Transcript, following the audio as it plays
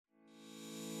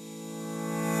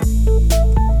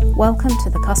Welcome to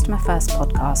the Customer First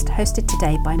podcast, hosted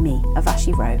today by me,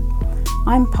 Avashi Rowe.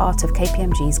 I'm part of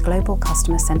KPMG's Global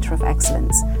Customer Centre of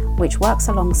Excellence, which works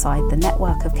alongside the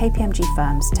network of KPMG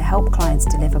firms to help clients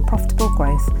deliver profitable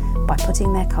growth by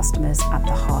putting their customers at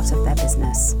the heart of their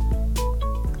business.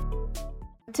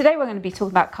 Today we're going to be talking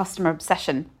about customer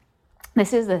obsession.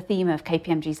 This is the theme of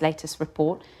KPMG's latest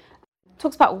report. It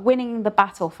talks about winning the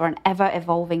battle for an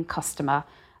ever-evolving customer,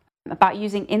 about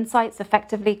using insights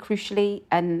effectively, crucially,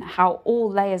 and how all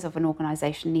layers of an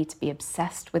organisation need to be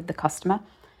obsessed with the customer.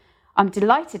 I'm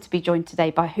delighted to be joined today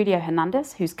by Julio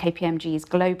Hernandez, who's KPMG's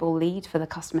global lead for the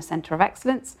Customer Centre of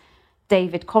Excellence,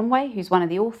 David Conway, who's one of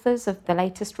the authors of the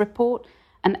latest report,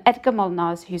 and Edgar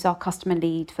Molnars, who's our customer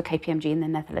lead for KPMG in the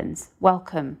Netherlands.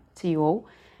 Welcome to you all.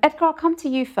 Edgar, I'll come to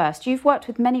you first. You've worked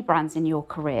with many brands in your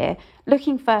career.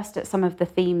 Looking first at some of the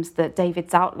themes that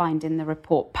David's outlined in the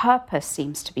report, purpose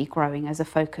seems to be growing as a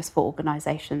focus for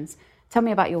organisations. Tell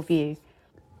me about your view.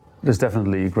 There's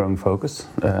definitely a growing focus,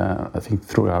 I think,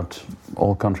 throughout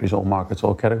all countries, all markets,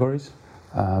 all categories.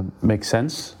 Makes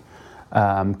sense.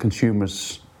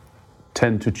 Consumers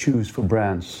tend to choose for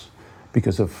brands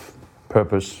because of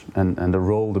purpose and the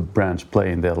role the brands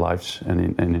play in their lives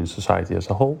and in society as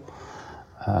a whole.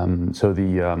 So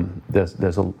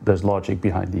there's logic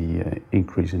behind the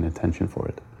increase in attention for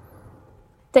it.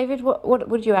 David, what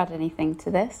would you add anything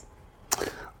to this?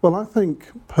 Well, I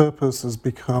think purpose has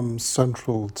become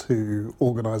central to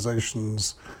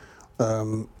organisations'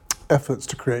 efforts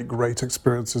to create great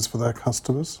experiences for their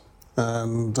customers.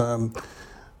 And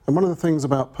one of the things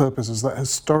about purpose is that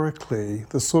historically,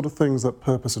 the sort of things that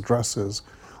purpose addresses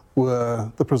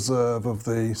were the preserve of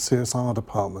the CSR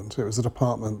department. It was a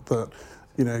department that,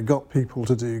 got people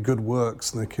to do good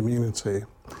works in the community.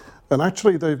 And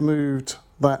actually, they've moved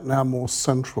that now more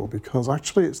central, because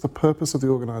actually it's the purpose of the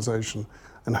organisation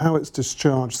and how it's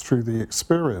discharged through the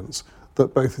experience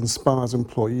that both inspires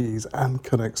employees and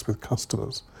connects with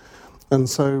customers. And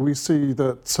so we see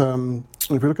that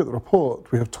if we look at the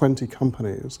report, we have 20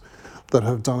 companies that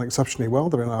have done exceptionally well.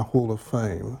 They're in our Hall of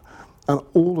Fame. And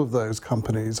all of those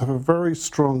companies have a very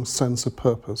strong sense of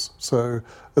purpose. So,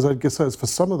 as Edgar says, for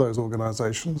some of those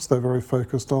organisations, they're very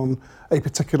focused on a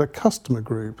particular customer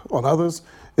group. On others,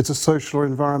 it's a social or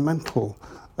environmental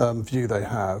view they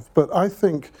have. But I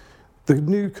think the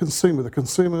new consumer, the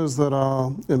consumers that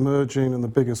are emerging in the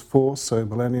biggest force, so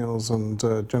millennials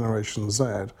and Generation Z,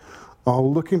 are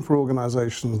looking for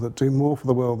organisations that do more for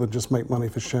the world than just make money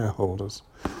for shareholders.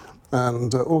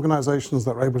 And organisations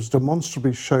that are able to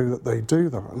demonstrably show that they do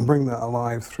that and bring that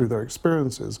alive through their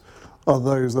experiences are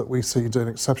those that we see doing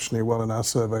exceptionally well in our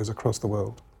surveys across the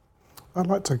world. I'd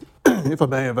like to, if I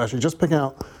may have actually, just pick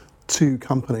out two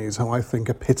companies who I think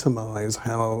epitomise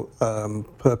how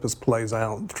purpose plays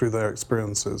out through their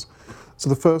experiences. So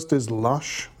the first is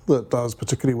Lush, that does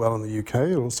particularly well in the UK.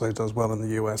 It also does well in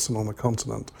the US and on the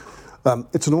continent.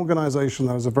 It's an organisation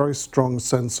that has a very strong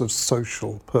sense of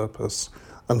social purpose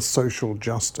and social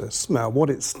justice. Now, what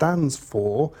it stands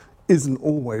for isn't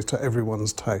always to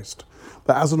everyone's taste.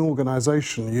 But as an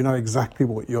organisation, you know exactly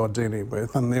what you're dealing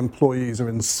with, and the employees are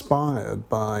inspired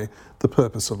by the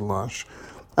purpose of Lush.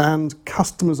 And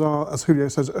customers are, as Julio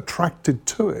says, attracted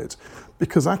to it,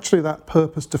 because actually that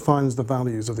purpose defines the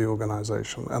values of the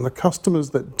organisation. And the customers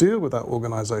that deal with that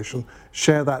organisation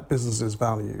share that business's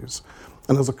values.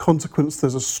 And as a consequence,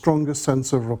 there's a stronger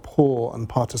sense of rapport and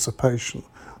participation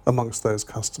amongst those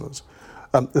customers.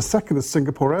 The second is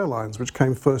Singapore Airlines, which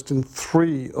came first in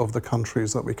 3 of the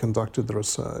countries that we conducted the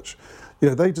research.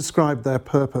 They described their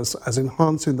purpose as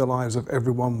enhancing the lives of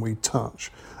everyone we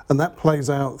touch. And that plays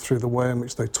out through the way in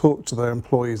which they talk to their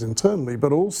employees internally,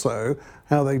 but also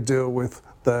how they deal with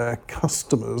their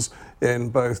customers in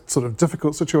both sort of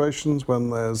difficult situations when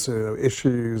there's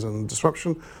issues and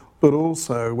disruption, but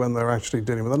also when they're actually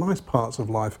dealing with the nice parts of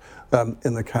life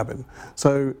in the cabin.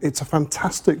 So it's a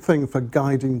fantastic thing for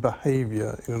guiding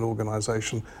behaviour in an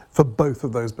organisation for both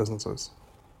of those businesses.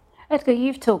 Edgar,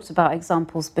 you've talked about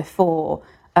examples before,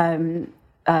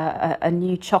 a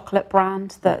new chocolate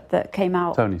brand that came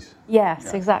out. Tony's. Yes,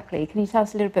 Yeah. Exactly. Can you tell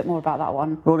us a little bit more about that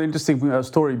one? Well, the interesting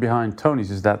story behind Tony's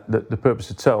is that the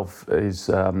purpose itself is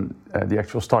the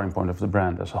actual starting point of the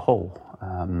brand as a whole.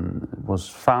 It was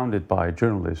founded by a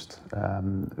journalist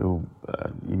who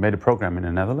he made a program in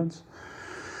the Netherlands.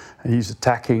 He's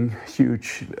attacking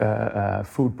huge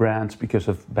food brands because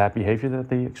of bad behavior that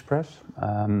they express.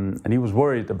 And he was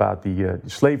worried about the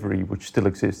slavery which still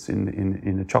exists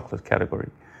in the chocolate category.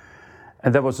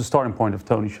 And that was the starting point of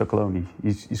Tony Chocolonely.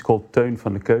 He's called Teun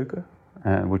van de Keuken,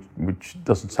 which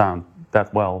doesn't sound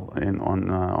that well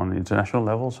on an international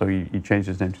level, so he changed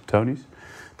his name to Tony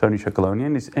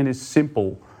Chocolonely. And his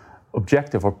simple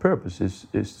objective or purpose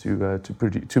is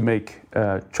to make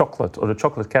chocolate or the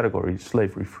chocolate category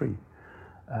slavery free.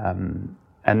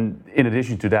 And in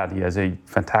addition to that, he has a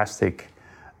fantastic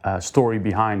story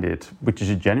behind it, which is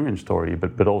a genuine story,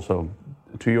 but also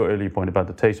to your earlier point about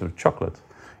the taste of chocolate,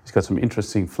 he's got some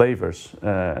interesting flavors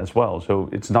as well. So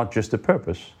it's not just the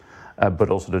purpose, but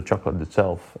also the chocolate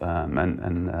itself and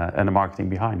the marketing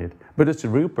behind it. But it's a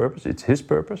real purpose, it's his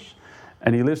purpose,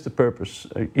 and he lives the purpose.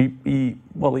 He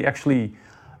actually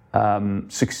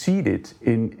succeeded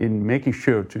in making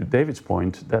sure, to David's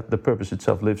point, that the purpose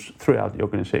itself lives throughout the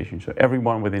organization. So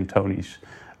everyone within Tony's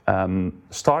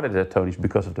started at Tony's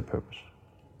because of the purpose.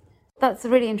 That's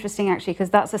really interesting, actually, because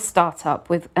that's a startup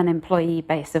with an employee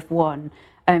base of one.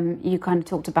 You kind of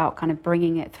talked about kind of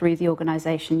bringing it through the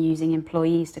organization, using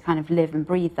employees to kind of live and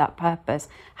breathe that purpose.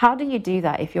 How do you do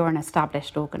that if you're an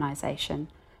established organization?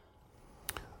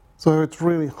 So it's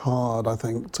really hard, I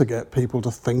think, to get people to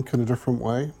think in a different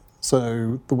way.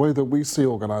 So the way that we see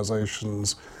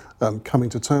organizations coming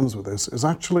to terms with this is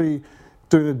actually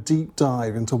doing a deep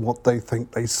dive into what they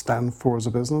think they stand for as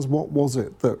a business. What was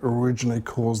it that originally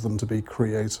caused them to be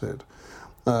created?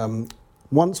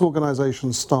 Once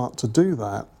organizations start to do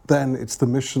that, then it's the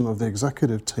mission of the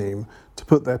executive team to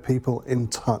put their people in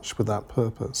touch with that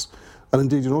purpose. And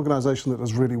indeed, an organization that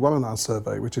does really well in our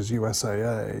survey, which is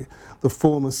USAA, the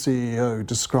former CEO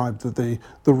described that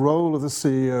the role of the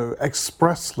CEO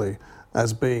expressly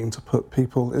as being to put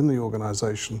people in the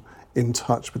organization in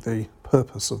touch with the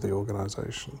purpose of the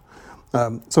organization.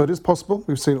 So it is possible.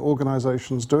 We've seen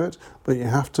organizations do it, but you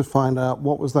have to find out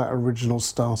what was that original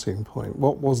starting point.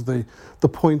 What was the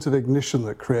point of ignition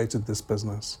that created this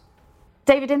business?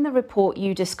 David, in the report,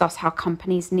 you discuss how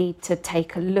companies need to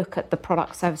take a look at the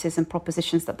products, services and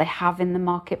propositions that they have in the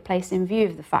marketplace in view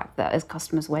of the fact that as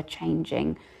customers we're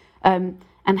changing, and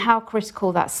how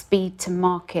critical that speed to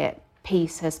market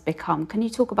piece has become. Can you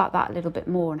talk about that a little bit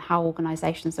more and how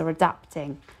organizations are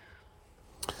adapting?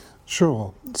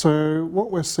 Sure. So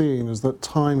what we're seeing is that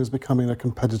time is becoming a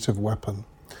competitive weapon.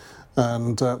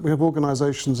 And we have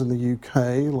organisations in the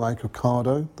UK like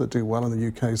Ocado that do well in the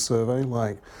UK survey,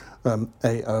 like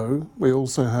AO. We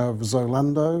also have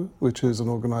Zolando, which is an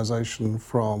organisation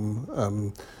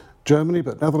from Germany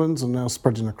but Netherlands and now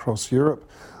spreading across Europe.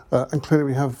 And clearly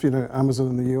we have Amazon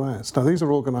in the US. Now these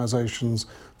are organisations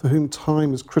for whom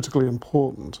time is critically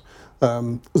important.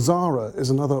 Zara is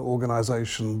another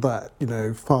organisation that,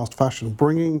 fast fashion,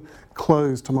 bringing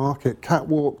clothes to market,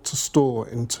 catwalk to store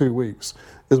in 2 weeks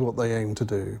is what they aim to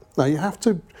do. Now you have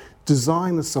to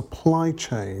design a supply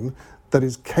chain that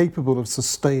is capable of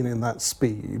sustaining that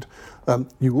speed.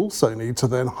 You also need to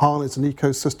then harness an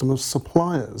ecosystem of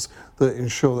suppliers that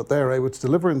ensure that they're able to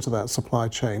deliver into that supply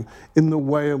chain in the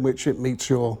way in which it meets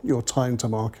your time to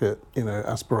market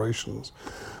aspirations.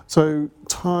 So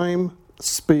time,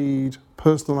 speed,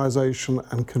 personalization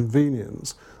and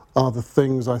convenience are the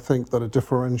things I think that are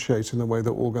differentiating the way that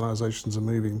organizations are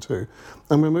moving to.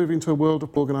 And we're moving to a world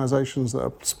of organizations that are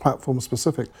platform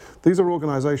specific. These are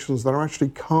organizations that are actually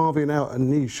carving out a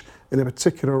niche in a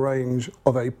particular range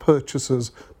of a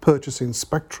purchaser's purchasing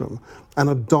spectrum and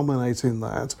are dominating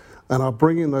that and are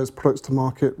bringing those products to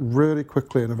market really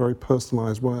quickly in a very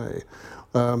personalized way.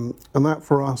 And that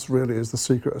for us really is the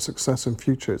secret of success in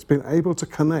future. It's being able to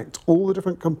connect all the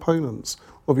different components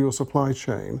of your supply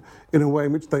chain in a way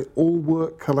in which they all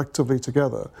work collectively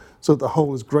together so that the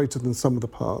whole is greater than sum of the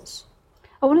parts.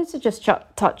 I wanted to just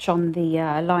touch on the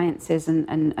alliances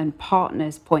and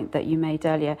partners point that you made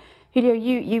earlier. Julio,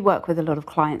 you work with a lot of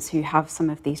clients who have some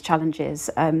of these challenges.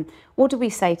 What do we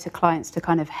say to clients to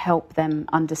kind of help them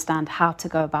understand how to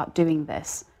go about doing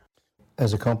this?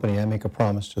 As a company, I make a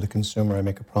promise to the consumer, I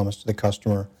make a promise to the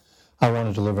customer. I want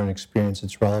to deliver an experience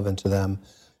that's relevant to them.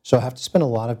 So I have to spend a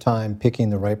lot of time picking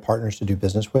the right partners to do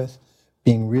business with,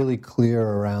 being really clear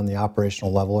around the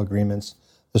operational level agreements,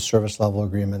 the service level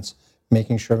agreements,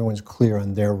 making sure everyone's clear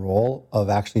on their role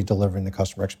of actually delivering the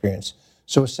customer experience.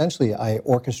 So essentially, I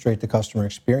orchestrate the customer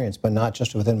experience, but not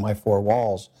just within my four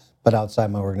walls, but outside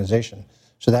my organization.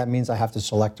 So that means I have to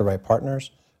select the right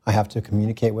partners, I have to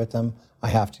communicate with them, I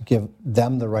have to give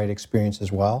them the right experience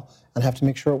as well, and I have to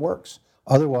make sure it works.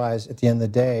 Otherwise, at the end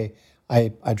of the day,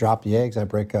 I drop the eggs, I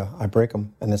break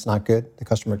them, and it's not good. The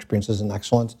customer experience isn't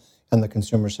excellent, and the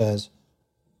consumer says,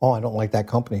 oh, I don't like that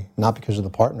company, not because of the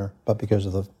partner, but because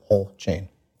of the whole chain.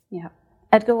 Yeah.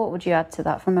 Edgar, what would you add to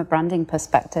that from a branding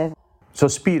perspective? So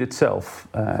speed itself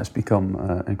has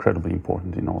become incredibly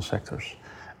important in all sectors.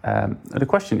 The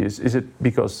question is it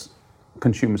because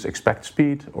consumers expect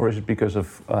speed, or is it because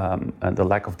of the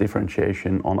lack of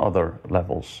differentiation on other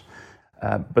levels?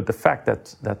 But the fact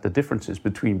that the differences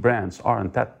between brands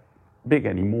aren't that big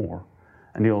anymore,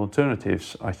 and the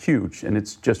alternatives are huge, and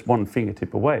it's just one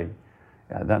fingertip away,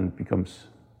 then it becomes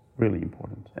really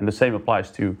important. And the same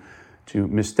applies to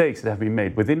mistakes that have been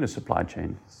made within the supply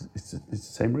chain. It's the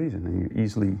same reason, and you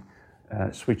easily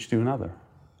switch to another.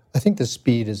 I think the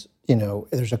speed is,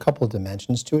 there's a couple of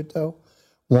dimensions to it, though.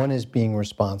 One is being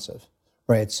responsive,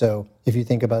 right? So if you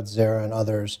think about Zara and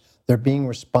others, they're being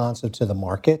responsive to the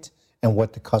market and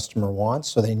what the customer wants,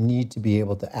 so they need to be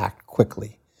able to act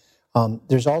quickly.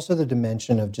 There's also the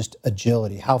dimension of just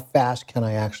agility. How fast can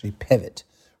I actually pivot,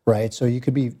 right? So you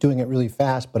could be doing it really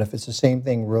fast, but if it's the same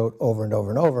thing wrote over and over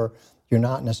and over, you're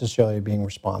not necessarily being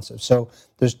responsive. So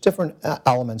there's different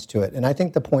elements to it. And I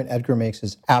think the point Edgar makes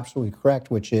is absolutely correct,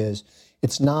 which is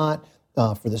it's not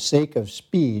for the sake of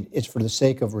speed, it's for the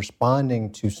sake of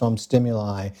responding to some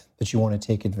stimuli that you want to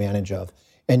take advantage of.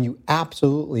 And you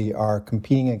absolutely are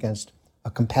competing against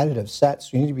a competitive set,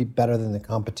 so you need to be better than the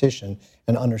competition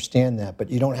and understand that. But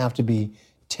you don't have to be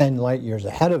 10 light years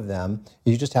ahead of them.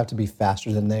 You just have to be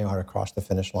faster than they are across the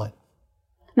finish line.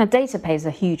 Now, data plays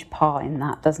a huge part in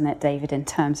that, doesn't it, David, in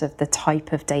terms of the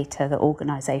type of data that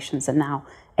organisations are now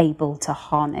able to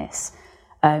harness.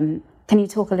 Can you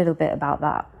talk a little bit about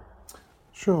that?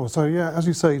 Sure. So, yeah, as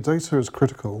you say, data is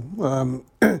critical.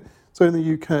 So in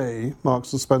the UK, Marks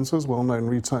 & Spencer's, well-known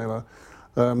retailer,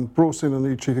 brought in a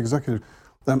new chief executive.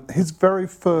 His very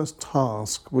first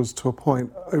task was to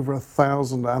appoint over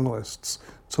 1,000 analysts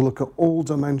to look at all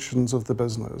dimensions of the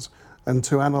business and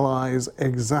to analyse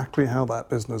exactly how that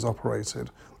business operated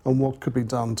and what could be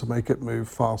done to make it move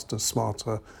faster,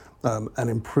 smarter, and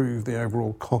improve the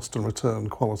overall cost and return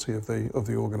quality of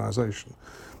the organisation.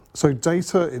 So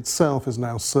data itself is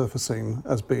now surfacing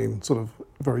as being sort of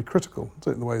very critical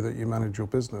in the way that you manage your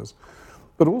business.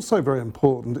 But also very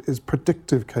important is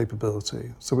predictive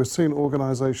capability. So we're seeing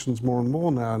organisations more and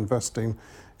more now investing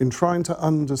in trying to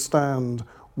understand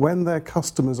when their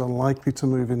customers are likely to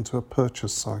move into a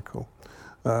purchase cycle,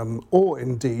 or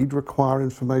indeed require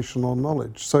information or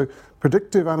knowledge. So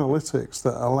predictive analytics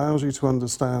that allows you to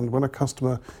understand when a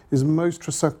customer is most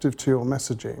receptive to your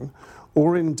messaging,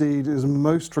 or indeed is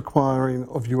most requiring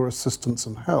of your assistance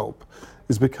and help,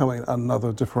 is becoming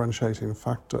another differentiating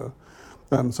factor.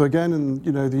 So again, in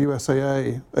the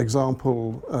USAA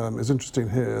example is interesting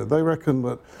here. They reckon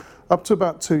that up to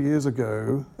about 2 years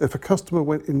ago, if a customer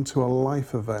went into a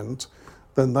life event,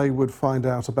 then they would find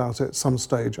out about it at some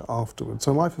stage afterwards.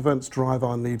 So life events drive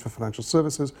our need for financial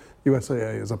services.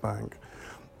 USAA is a bank.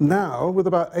 Now, with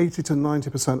about 80 to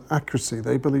 90% accuracy,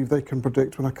 they believe they can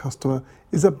predict when a customer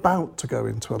is about to go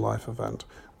into a life event,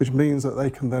 which means that they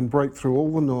can then break through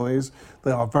all the noise. They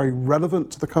are very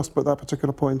relevant to the customer at that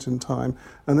particular point in time,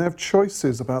 and they have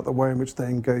choices about the way in which they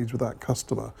engage with that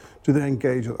customer. Do they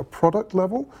engage at a product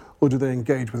level, or do they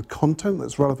engage with content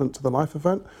that's relevant to the life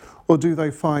event, or do they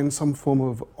find some form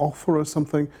of offer or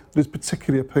something that is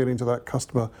particularly appealing to that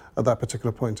customer at that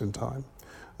particular point in time?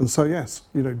 And so, yes,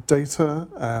 data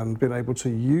and being able to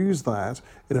use that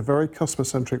in a very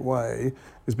customer-centric way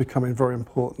is becoming very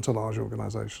important to large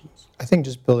organizations. I think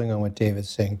just building on what David's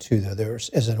saying too, though,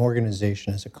 as an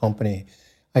organization, as a company,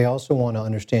 I also want to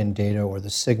understand data or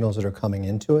the signals that are coming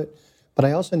into it, but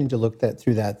I also need to look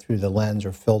through the lens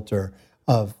or filter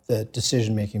of the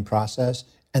decision-making process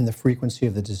and the frequency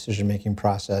of the decision-making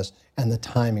process and the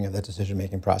timing of the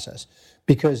decision-making process.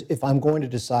 Because if I'm going to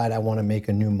decide I want to make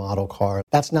a new model car,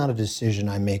 that's not a decision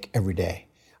I make every day.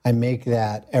 I make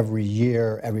that every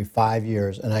year, every 5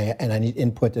 years, and I need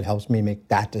input that helps me make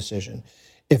that decision.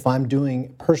 If I'm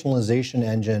doing personalization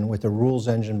engine with a rules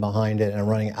engine behind it and I'm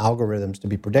running algorithms to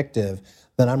be predictive,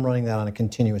 then I'm running that on a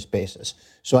continuous basis.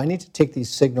 So I need to take these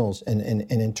signals and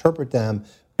interpret them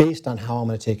based on how I'm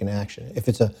going to take an action. If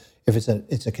it's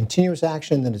a continuous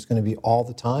action, then it's going to be all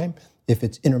the time. If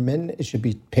it's intermittent, it should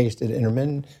be paced at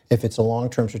intermittent. If it's a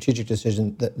long-term strategic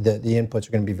decision, the inputs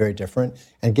are going to be very different.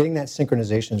 And getting that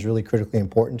synchronization is really critically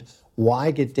important.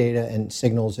 Why get data and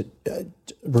signals,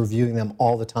 reviewing them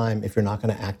all the time if you're not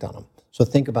going to act on them? So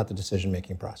think about the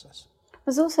decision-making process.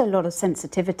 There's also a lot of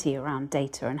sensitivity around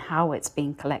data and how it's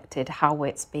being collected, how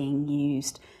it's being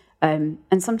used. And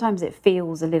sometimes it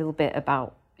feels a little bit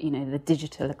about, the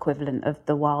digital equivalent of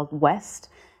the Wild West.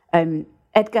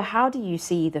 Edgar, how do you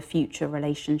see the future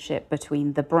relationship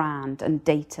between the brand and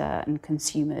data and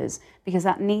consumers? Because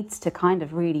that needs to kind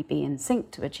of really be in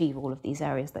sync to achieve all of these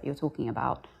areas that you're talking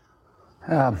about.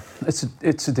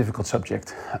 It's a difficult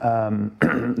subject,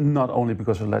 not only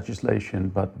because of legislation,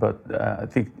 but I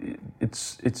think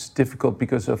it's difficult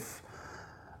because of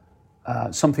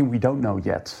something we don't know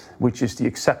yet, which is the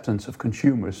acceptance of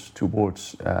consumers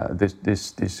towards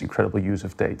this incredible use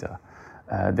of data.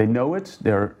 They know it,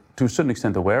 they're to a certain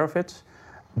extent aware of it,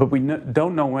 but we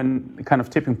don't know when the kind of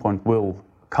tipping point will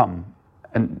come.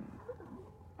 And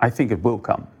I think it will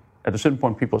come. At a certain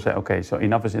point, people say, okay, so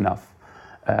enough is enough.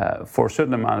 For a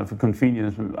certain amount of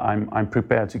convenience, I'm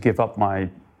prepared to give up my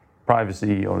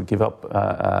privacy or give up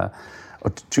or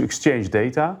to exchange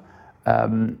data.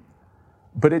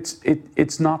 But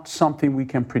it's not something we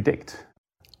can predict.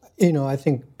 I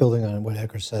think building on what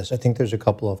Edgar says, I think there's a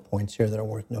couple of points here that are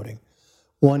worth noting.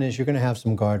 One is you're going to have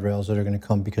some guardrails that are going to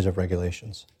come because of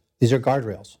regulations. These are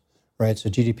guardrails, right? So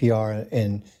GDPR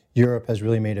in Europe has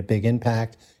really made a big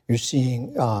impact. You're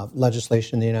seeing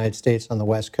legislation in the United States on the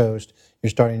West Coast. You're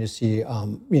starting to see, a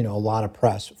lot of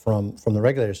press from the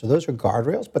regulators. So those are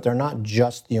guardrails, but they're not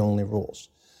just the only rules.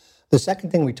 The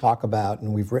second thing we talk about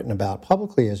and we've written about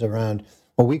publicly is around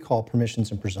what we call permissions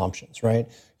and presumptions, right?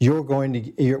 You're going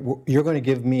to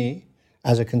give me,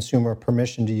 as a consumer,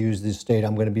 permission to use this data.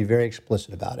 I'm going to be very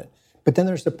explicit about it. But then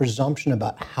there's the presumption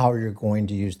about how you're going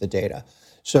to use the data.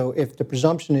 So if the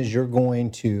presumption is you're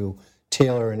going to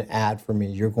tailor an ad for me,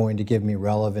 you're going to give me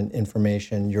relevant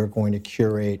information, you're going to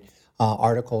curate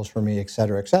articles for me, et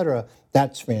cetera,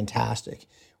 that's fantastic.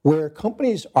 Where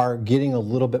companies are getting a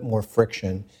little bit more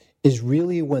friction is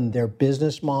really when their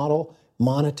business model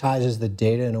monetizes the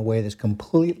data in a way that's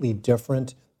completely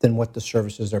different than what the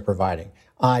services they're providing.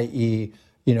 i.e.,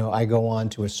 I go on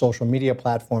to a social media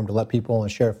platform to let people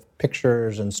share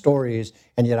pictures and stories,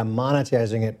 and yet I'm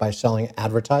monetizing it by selling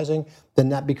advertising, then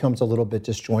that becomes a little bit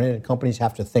disjointed, and companies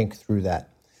have to think through that.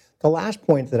 The last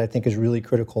point that I think is really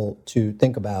critical to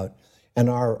think about,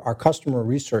 and our customer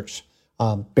research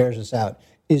bears this out,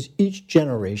 is each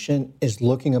generation is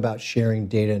looking about sharing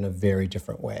data in a very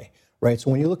different way. Right,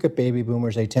 so when you look at baby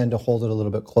boomers, they tend to hold it a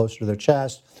little bit closer to their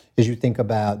chest. As you think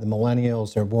about the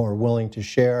millennials, they're more willing to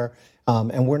share.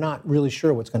 And we're not really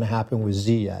sure what's going to happen with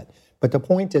Z yet. But the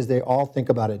point is they all think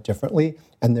about it differently.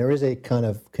 And there is a kind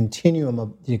of continuum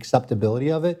of the acceptability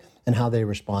of it and how they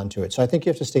respond to it. So I think you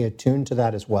have to stay attuned to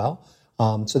that as well.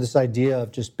 So this idea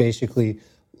of just basically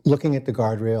looking at the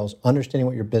guardrails, understanding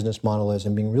what your business model is,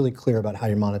 and being really clear about how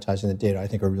you're monetizing the data, I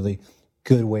think are really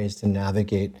good ways to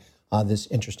navigate this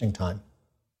interesting time.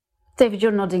 David,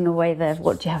 you're nodding away there.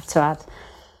 What do you have to add?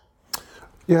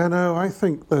 Yeah, no, I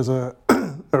think there's a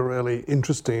really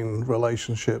interesting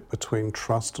relationship between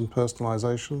trust and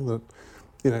personalization that,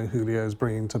 Julio is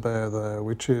bringing to bear there,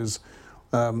 which is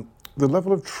the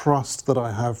level of trust that I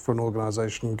have for an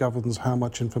organization governs how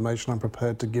much information I'm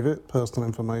prepared to give it, personal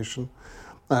information.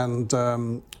 And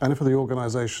if the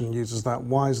organization uses that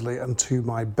wisely and to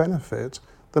my benefit,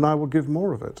 then I will give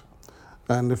more of it.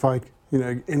 And if I,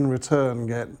 in return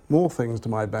get more things to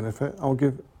my benefit, I'll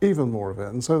give even more of it.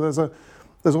 And so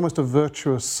there's almost a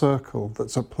virtuous circle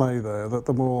that's at play there, that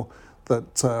the more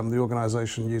that the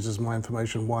organization uses my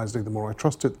information wisely, the more I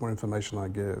trust it, the more information I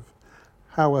give.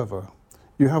 However,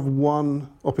 you have one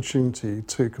opportunity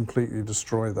to completely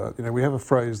destroy that. We have a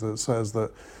phrase that says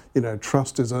that,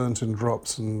 trust is earned in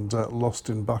drops and lost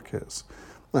in buckets.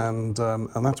 And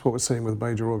that's what we're seeing with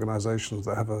major organizations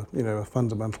that have a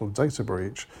fundamental data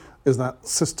breach, is that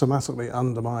systematically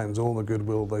undermines all the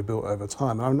goodwill they built over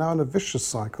time. And I'm now in a vicious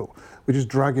cycle, which is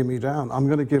dragging me down. I'm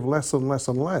going to give less and less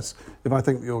and less if I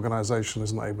think the organization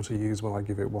isn't able to use when I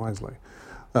give it wisely.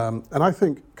 And I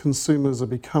think consumers are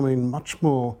becoming much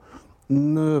more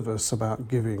nervous about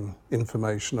giving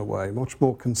information away, much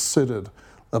more considered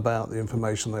about the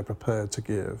information they're prepared to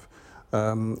give.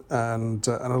 And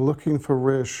are looking for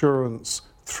reassurance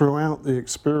throughout the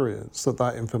experience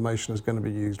that information is going to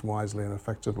be used wisely and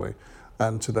effectively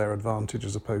and to their advantage,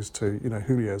 as opposed to,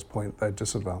 Julio's point, their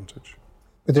disadvantage.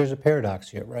 But there's a paradox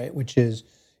here, right? Which is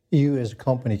you as a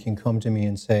company can come to me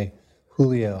and say,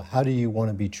 Julio, how do you want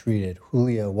to be treated?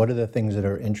 Julio, what are the things that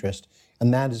are of interest?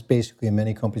 And that is basically, in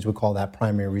many companies would call that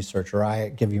primary research, or I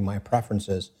give you my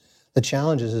preferences. The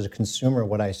challenge is, as a consumer,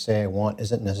 what I say I want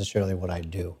isn't necessarily what I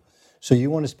do. So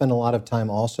you want to spend a lot of time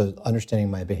also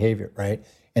understanding my behavior, right?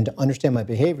 And to understand my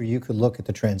behavior, you could look at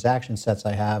the transaction sets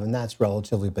I have, and that's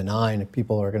relatively benign if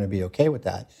people are going to be okay with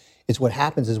that. It's what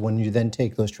happens is when you then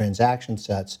take those transaction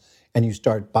sets and you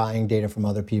start buying data from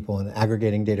other people and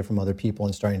aggregating data from other people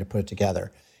and starting to put it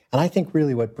together. And I think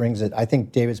really what brings it, I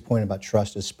think David's point about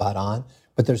trust is spot on,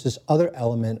 but there's this other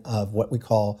element of what we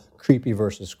call creepy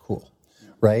versus cool.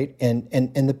 Right? And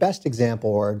the best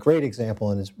example, or a great example,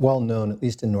 and is well known, at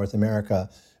least in North America,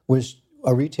 was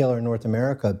a retailer in North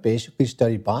America basically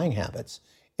studied buying habits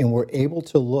and were able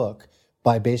to look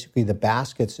by basically the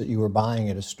baskets that you were buying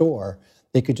at a store,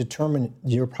 they could determine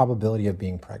your probability of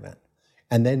being pregnant.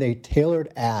 And then they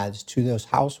tailored ads to those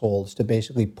households to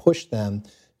basically push them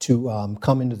to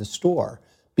come into the store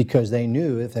because they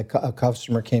knew if a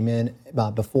customer came in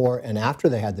before and after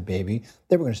they had the baby,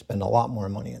 they were going to spend a lot more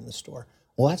money in the store.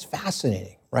 Well, that's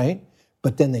fascinating, right?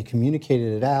 But then they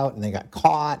communicated it out, and they got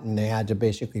caught, and they had to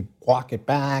basically walk it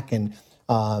back and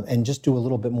just do a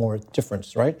little bit more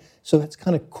difference, right? So that's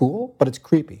kind of cool, but it's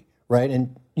creepy, right?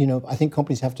 And I think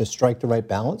companies have to strike the right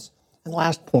balance. And the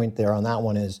last point there on that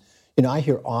one is, I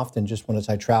hear often just when as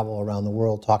I travel around the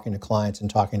world talking to clients and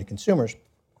talking to consumers,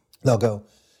 they'll go,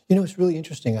 it's really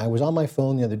interesting. I was on my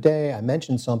phone the other day, I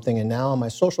mentioned something, and now on my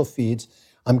social feeds,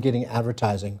 I'm getting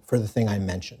advertising for the thing I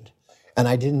mentioned. And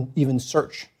I didn't even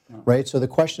search, right? So the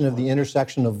question of the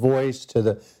intersection of voice to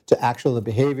the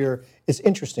behavior is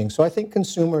interesting. So I think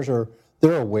consumers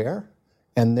they're aware,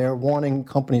 and they're wanting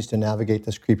companies to navigate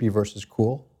this creepy versus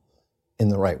cool in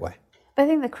the right way. I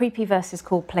think the creepy versus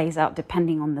cool plays out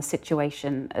depending on the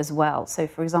situation as well. So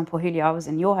for example, Julio, I was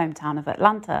in your hometown of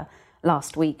Atlanta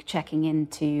last week checking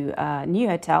into a new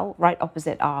hotel right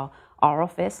opposite our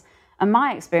office. And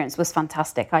my experience was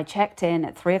fantastic. I checked in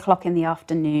at 3:00 in the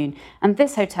afternoon, and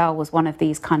this hotel was one of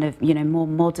these kind of, more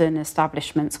modern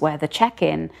establishments where the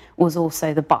check-in was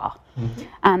also the bar. Mm-hmm.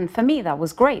 And for me, that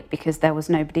was great because there was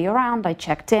nobody around. I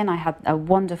checked in, I had a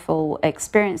wonderful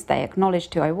experience. They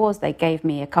acknowledged who I was. They gave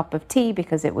me a cup of tea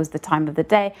because it was the time of the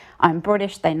day. I'm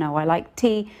British, they know I like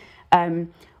tea.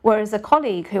 Whereas a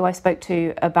colleague who I spoke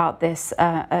to about this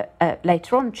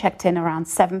later on checked in around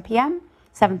 7 p.m.,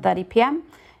 7:30 p.m.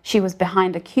 She was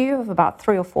behind a queue of about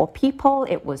 3 or 4 people.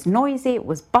 It was noisy, it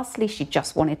was bustly. She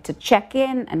just wanted to check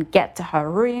in and get to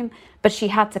her room, but she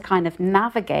had to kind of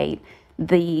navigate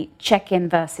the check-in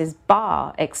versus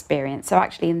bar experience. So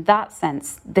actually, in that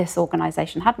sense, this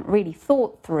organization hadn't really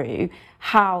thought through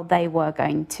how they were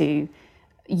going to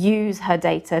use her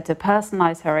data to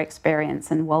personalize her experience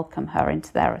and welcome her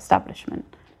into their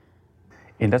establishment.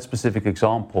 In that specific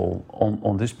example,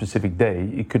 on this specific day,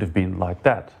 it could have been like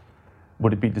that.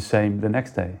 Would it be the same the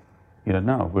next day? You don't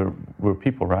know. We're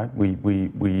people, right?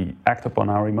 We act upon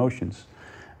our emotions,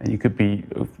 and you could be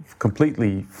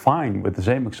completely fine with the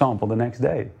same example the next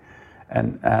day,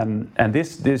 and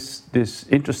this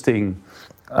interesting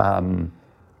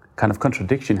kind of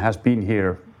contradiction has been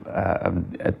here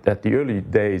at the early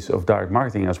days of direct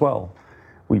marketing as well.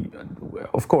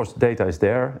 Of course, data is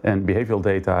there, and behavioral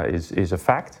data is a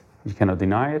fact. You cannot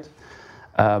deny it.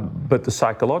 But the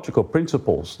psychological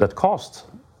principles that caused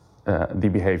the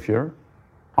behavior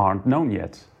aren't known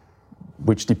yet,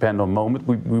 which depend on moment.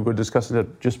 We were discussing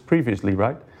that just previously,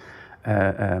 right?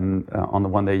 On the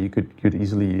one day you could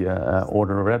easily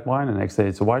order a red wine, and the next day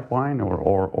it's a white wine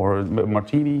or a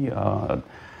martini.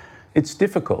 It's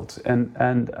difficult, and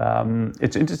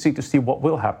it's interesting to see what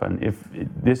will happen if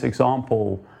this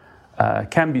example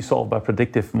can be solved by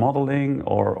predictive modeling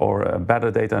or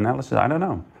better data analysis. I don't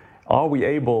know. Are we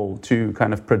able to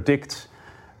kind of predict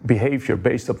behavior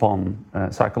based upon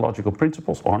psychological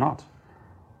principles or not?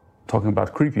 Talking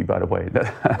about creepy, by the way.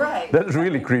 That is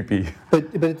really creepy.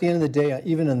 But at the end of the day,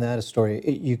 even in that story,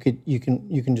 you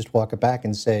can just walk it back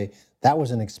and say that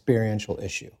was an experiential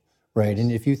issue, right?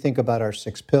 And if you think about our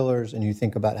 6 pillars and you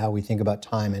think about how we think about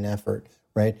time and effort,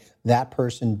 right? That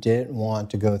person didn't want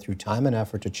to go through time and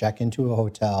effort to check into a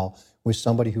hotel with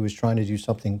somebody who was trying to do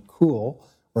something cool,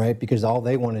 right? Because all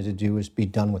they wanted to do was be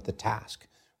done with the task,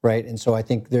 right? And so I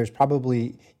think there's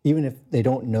probably, even if they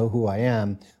don't know who I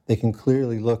am, they can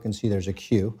clearly look and see there's a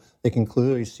queue. They can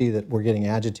clearly see that we're getting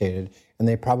agitated, and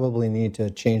they probably need to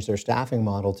change their staffing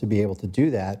model to be able to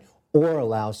do that, or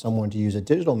allow someone to use a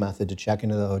digital method to check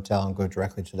into the hotel and go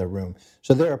directly to their room.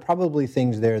 So there are probably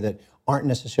things there that aren't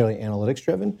necessarily analytics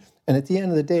driven. And at the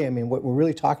end of the day, I mean, what we're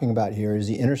really talking about here is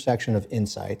the intersection of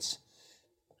insights,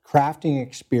 crafting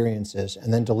experiences,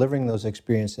 and then delivering those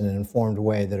experiences in an informed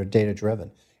way that are data-driven.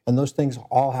 And those things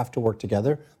all have to work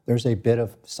together. There's a bit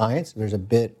of science, there's a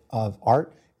bit of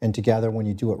art, and together, when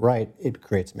you do it right, it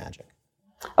creates magic.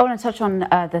 I want to touch on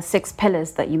the 6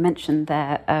 pillars that you mentioned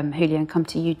there, Julio, and come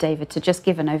to you, David, to just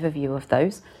give an overview of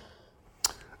those.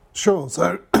 Sure.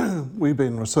 So we've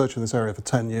been researching this area for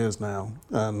 10 years now,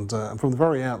 and from the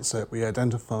very outset we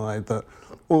identified that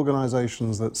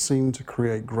organizations that seem to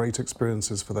create great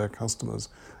experiences for their customers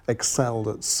excelled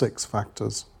at 6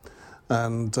 factors.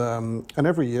 And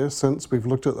every year since, we've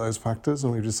looked at those factors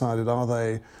and we've decided, are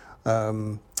they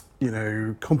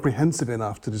comprehensive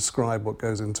enough to describe what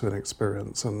goes into an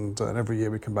experience? And every year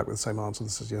we come back with the same answer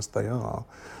that says yes, they are.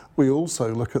 We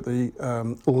also look at the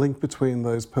link between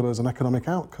those pillars and economic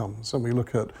outcomes, and we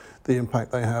look at the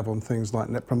impact they have on things like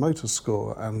Net Promoter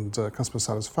Score and customer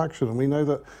satisfaction, and we know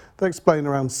that they explain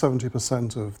around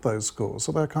 70% of those scores,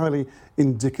 so they're highly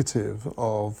indicative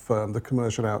of the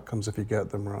commercial outcomes if you get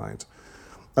them right.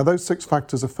 Now, those 6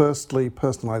 factors are firstly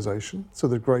personalization, so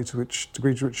the degree to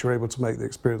which you're able to make the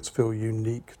experience feel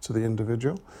unique to the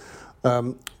individual.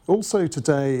 Also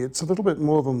today, it's a little bit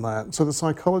more than that. So the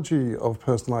psychology of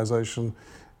personalization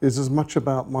is as much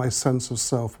about my sense of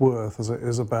self-worth as it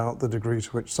is about the degree to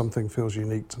which something feels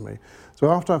unique to me. So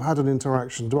after I've had an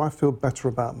interaction, do I feel better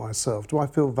about myself? Do I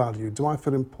feel valued? Do I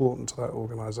feel important to that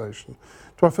organization?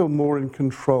 Do I feel more in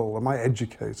control? Am I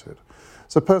educated?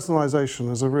 So personalization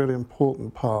is a really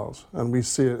important part, and we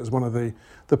see it as one of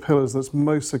the pillars that's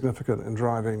most significant in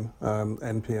driving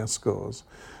NPS scores.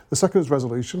 The second is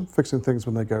resolution, fixing things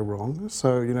when they go wrong.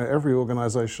 So, every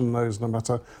organization knows no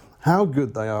matter how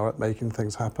good they are at making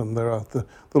things happen, there are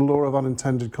the law of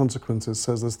unintended consequences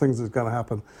says there's things that are going to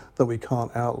happen that we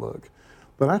can't outlook.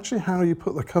 But actually how you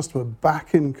put the customer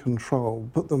back in control,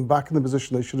 put them back in the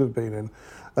position they should have been in,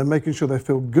 and making sure they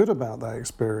feel good about that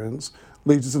experience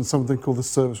leads us into something called the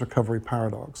service recovery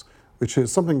paradox, which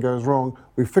is something goes wrong,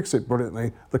 we fix it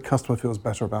brilliantly, the customer feels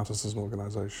better about us as an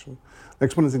organization.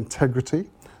 Next one is integrity.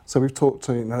 So we've talked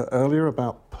earlier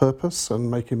about purpose, and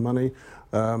making money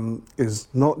is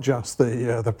not just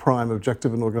the prime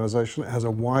objective of an organization. It has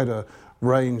a wider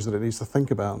range that it needs to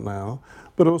think about now.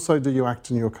 But also, do you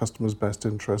act in your customer's best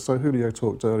interest? So Julio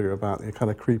talked earlier about the kind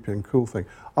of creepy and cool thing.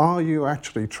 Are you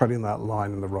actually treading that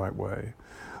line in the right way?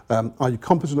 Are you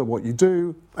competent at what you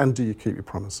do, and do you keep your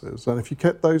promises? And if you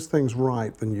get those things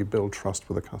right, then you build trust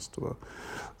with a customer.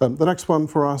 The next one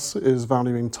for us is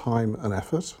valuing time and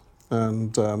effort.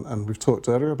 And we've talked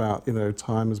earlier about,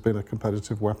 time has been a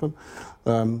competitive weapon.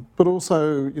 But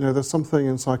also, there's something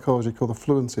in psychology called the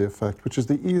fluency effect, which is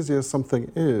the easier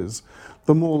something is,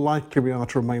 the more likely we are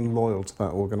to remain loyal to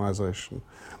that organization.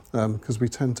 Because we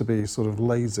tend to be sort of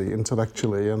lazy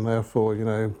intellectually, and therefore,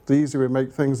 the easier we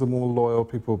make things, the more loyal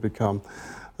people become,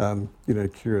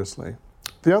 curiously.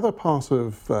 The other part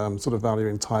of sort of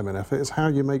valuing time and effort is how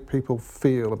you make people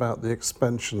feel about the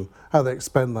expansion, how they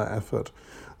expend that effort.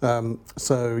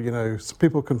 So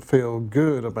people can feel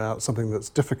good about something that's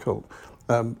difficult.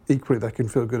 Equally, they can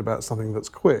feel good about something that's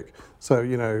quick.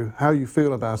 So, how you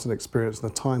feel about an experience and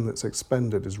the time that's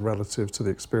expended is relative to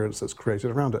the experience that's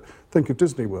created around it. Think of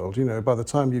Disney World. By the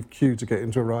time you've queued to get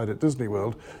into a ride at Disney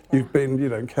World, you've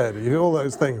been, cared, all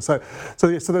those things. So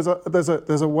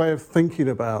there's a way of thinking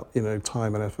about,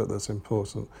 time and effort that's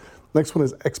important. Next one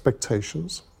is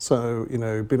expectations. So,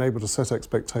 being able to set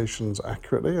expectations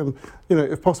accurately and,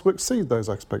 if possible, exceed those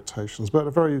expectations. But at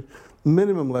a very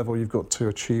minimum level, you've got to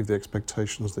achieve the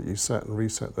expectations that you set and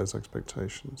reset those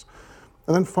expectations.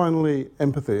 And then finally,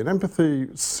 empathy. And empathy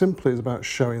simply is about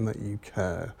showing that you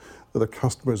care, that the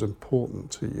customer is important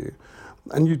to you.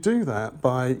 And you do that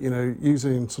by,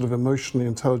 using sort of emotionally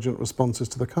intelligent responses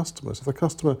to the customer. So if the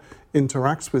customer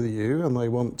interacts with you and they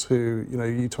want to,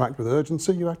 you to act with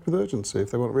urgency, you act with urgency.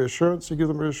 If they want reassurance, you give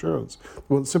them reassurance. If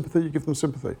they want sympathy, you give them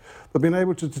sympathy. But being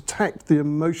able to detect the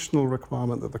emotional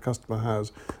requirement that the customer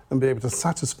has and be able to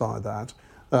satisfy that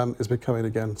is becoming,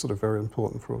 again, sort of very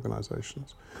important for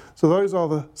organizations. So those are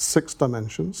the 6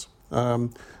 dimensions.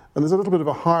 And there's a little bit of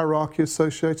a hierarchy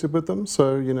associated with them.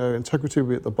 So, integrity will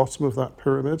be at the bottom of that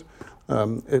pyramid.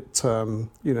 It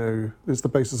is the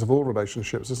basis of all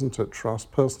relationships, isn't it?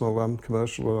 Trust, personal,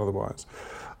 commercial, and otherwise.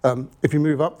 If you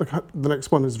move up, the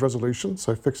next one is resolution,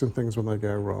 so fixing things when they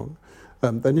go wrong.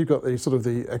 Then you've got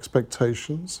the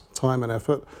expectations, time and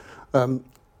effort. And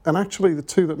actually, the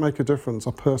 2 that make a difference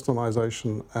are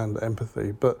personalization and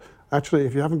empathy. But actually,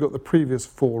 if you haven't got the previous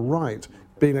 4 right,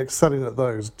 being excelling at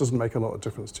those doesn't make a lot of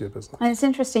difference to your business. And it's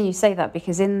interesting you say that,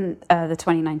 because in the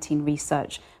 2019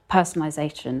 research,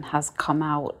 personalization has come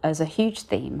out as a huge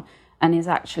theme and is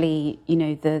actually,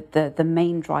 the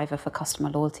main driver for customer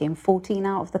loyalty in 14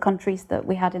 out of the countries that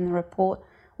we had in the report.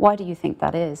 Why do you think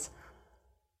that is?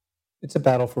 It's a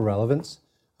battle for relevance.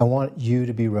 I want you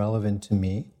to be relevant to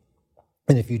me.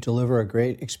 And if you deliver a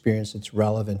great experience that's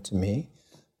relevant to me,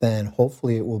 then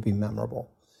hopefully it will be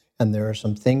memorable. And there are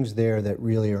some things there that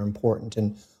really are important.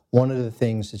 And one of the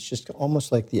things that's just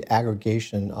almost like the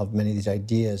aggregation of many of these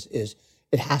ideas is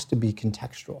it has to be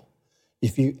contextual.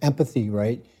 Empathy,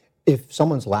 right? If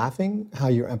someone's laughing, how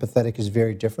you're empathetic is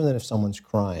very different than if someone's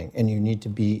crying. And it needs to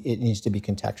be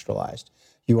contextualized.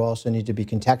 You also need to be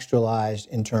contextualized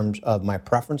in terms of my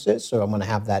preferences. So I'm going to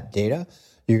have that data.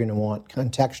 You're going to want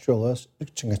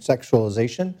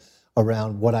contextualization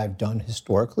around what I've done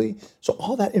historically. So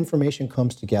all that information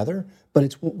comes together, but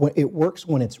it works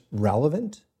when it's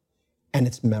relevant and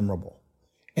it's memorable.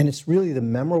 And it's really the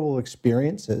memorable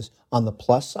experiences on the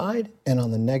plus side and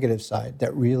on the negative side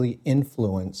that really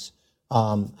influence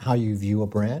how you view a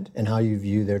brand and how you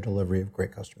view their delivery of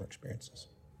great customer experiences.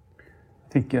 I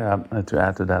think to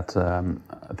add to that,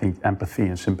 I think empathy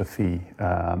and sympathy,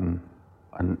 and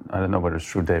I don't know whether it's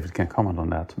true, David can comment on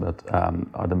that, but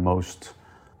are the most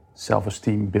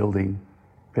self-esteem building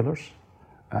pillars.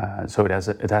 So it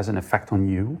has an effect on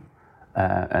you,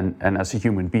 and as a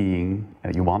human being,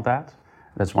 you want that.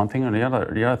 That's one thing. And the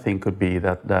other thing could be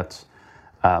that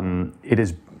it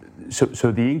is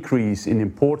so the increase in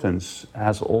importance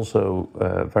has also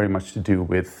very much to do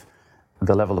with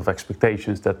the level of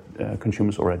expectations that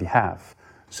consumers already have.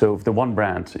 So if the one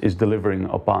brand is delivering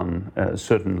upon a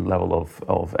certain level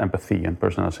of empathy and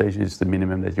personalization, it's the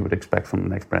minimum that you would expect from the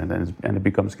next brand, and it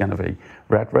becomes kind of a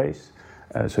rat race.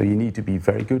 So you need to be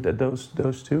very good at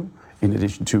those two, in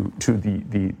addition to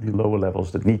the lower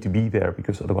levels that need to be there,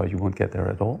 because otherwise you won't get there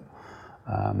at all.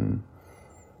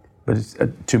 But it's,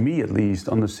 to me, at least,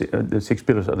 on the 6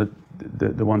 pillars are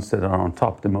the ones that are on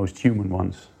top, the most human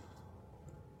ones,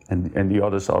 and the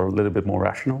others are a little bit more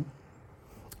rational.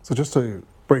 So just to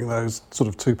bring those sort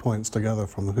of 2 points together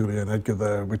from Julio and Edgar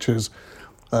there, which is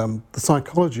the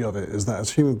psychology of it is that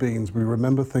as human beings we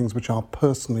remember things which are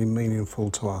personally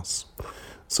meaningful to us.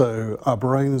 So our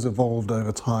brain has evolved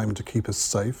over time to keep us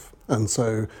safe, and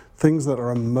so things that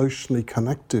are emotionally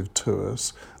connective to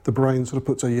us, the brain sort of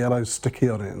puts a yellow sticky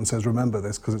on it and says, remember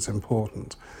this because it's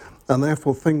important. And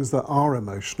therefore things that are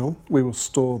emotional, we will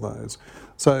store those.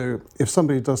 So if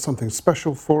somebody does something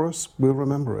special for us, we'll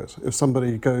remember it. If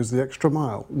somebody goes the extra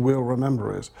mile, we'll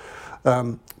remember it.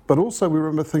 But also we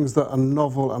remember things that are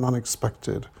novel and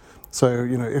unexpected. So,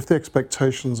 if the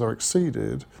expectations are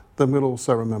exceeded, then we'll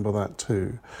also remember that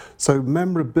too. So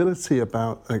memorability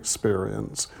about an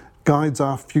experience guides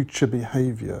our future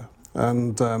behavior,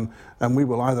 and we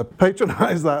will either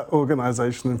patronize that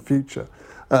organization in future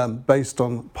based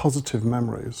on positive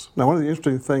memories. Now, one of the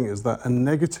interesting things is that a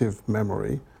negative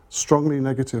memory, strongly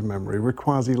negative memory,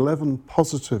 requires 11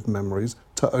 positive memories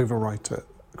to overwrite it,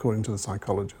 according to the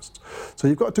psychologists. So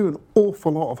you've got to do an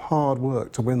awful lot of hard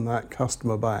work to win that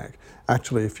customer back,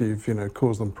 actually, if you've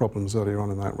caused them problems earlier on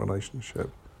in that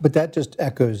relationship. But that just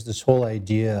echoes this whole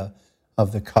idea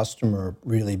of the customer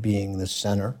really being the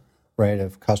center, right,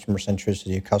 of customer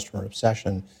centricity, customer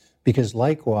obsession, because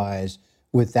likewise,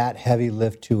 with that heavy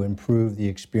lift to improve the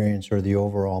experience or the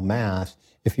overall math,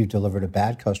 if you delivered a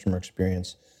bad customer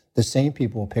experience, the same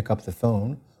people will pick up the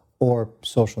phone or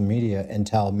social media and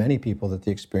tell many people that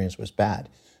the experience was bad.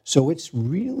 So it's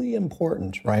really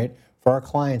important, right, for our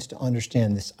clients to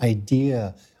understand this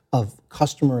idea of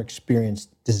customer experience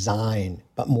design,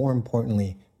 but more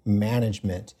importantly,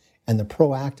 management, and the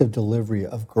proactive delivery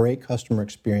of great customer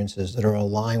experiences that are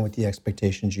aligned with the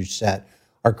expectations you set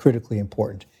are critically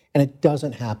important. And it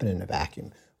doesn't happen in a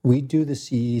vacuum. We do the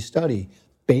CE study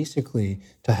basically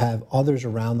to have others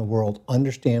around the world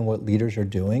understand what leaders are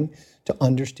doing, to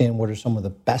understand what are some of the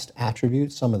best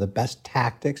attributes, some of the best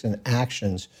tactics and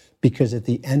actions, because at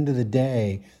the end of the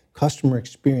day, customer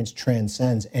experience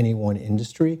transcends any one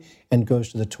industry and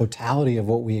goes to the totality of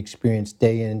what we experience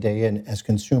day in and day in as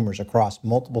consumers across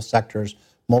multiple sectors,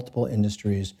 multiple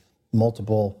industries,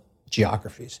 multiple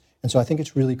geographies. And so I think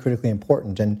it's really critically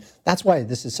important. And that's why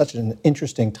this is such an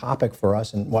interesting topic for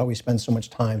us and why we spend so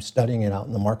much time studying it out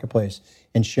in the marketplace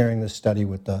and sharing this study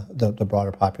with the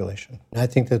broader population. And I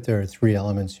think that there are 3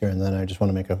 elements here, and then I just want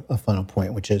to make a final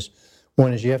point, which is,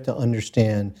 one is you have to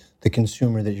understand the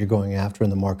consumer that you're going after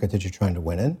in the market that you're trying to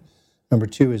win in. Number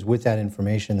 2 is with that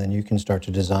information, then you can start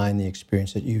to design the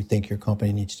experience that you think your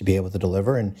company needs to be able to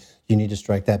deliver, and you need to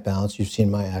strike that balance. You've seen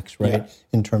my X, right, yeah,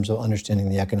 in terms of understanding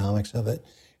the economics of it.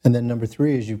 And then number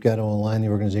 3 is you've got to align the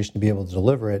organization to be able to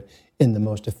deliver it in the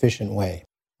most efficient way.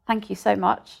 Thank you so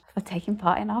much for taking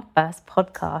part in our first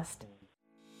podcast.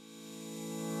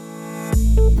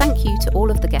 Thank you to all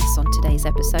of the guests on today's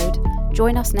episode.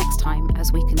 Join us next time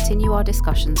as we continue our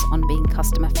discussions on being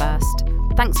customer first.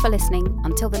 Thanks for listening.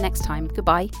 Until the next time,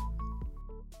 goodbye.